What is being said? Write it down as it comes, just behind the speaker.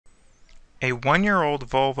A 1-year-old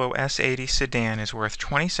Volvo S80 sedan is worth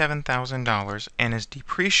 $27,000 and is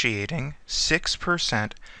depreciating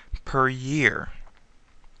 6% per year.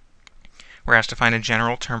 We're asked to find a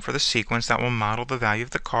general term for the sequence that will model the value of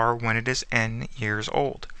the car when it is n years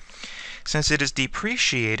old. Since it is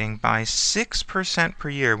depreciating by 6% per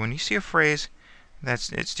year, when you see a phrase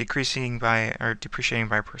it's depreciating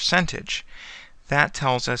by percentage, that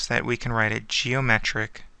tells us that we can write a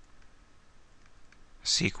geometric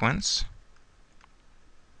sequence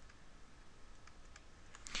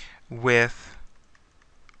with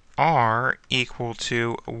r equal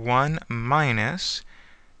to 1 minus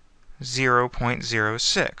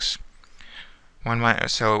 0.06.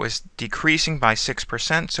 So it was decreasing by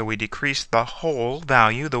 6%, so we decreased the whole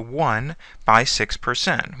value, the 1, by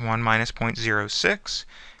 6%. 1 minus 0.06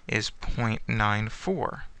 is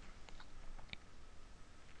 0.94.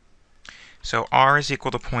 So r is equal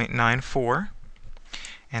to 0.94,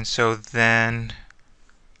 and so then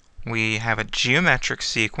we have a geometric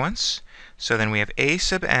sequence. So then we have a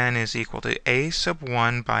sub n is equal to a sub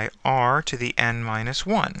 1 by r to the n minus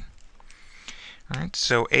 1. All right,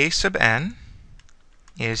 so a sub n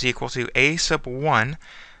is equal to a sub 1.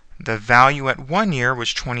 The value at 1 year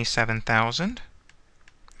was 27,000.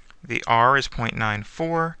 The r is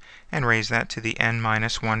 0.94, and raise that to the n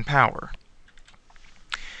minus 1 power.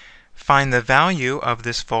 Find the value of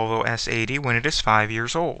this Volvo S80 when it is 5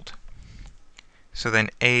 years old. So then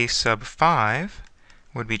a sub 5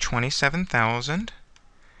 would be 27,000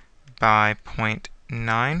 by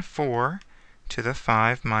 0.94 to the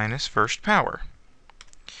 5 minus first power.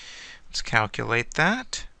 Let's calculate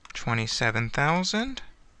that. 27,000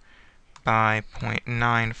 by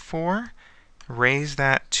 0.94. Raise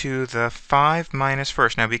that to the 5 minus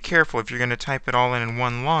first. Now be careful, if you're going to type it all in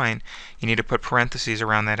one line, you need to put parentheses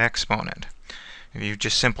around that exponent. If you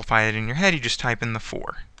just simplify it in your head, you just type in the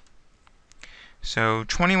 4. So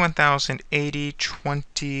 21,080,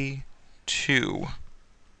 22.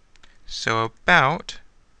 So about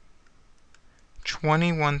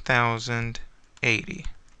 21,080.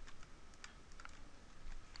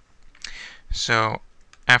 So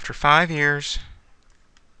after 5 years,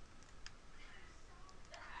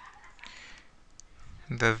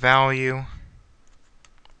 the value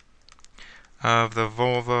of the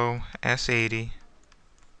Volvo S80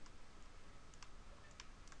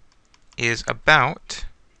 is about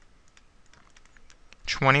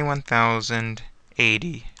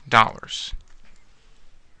 $21,080.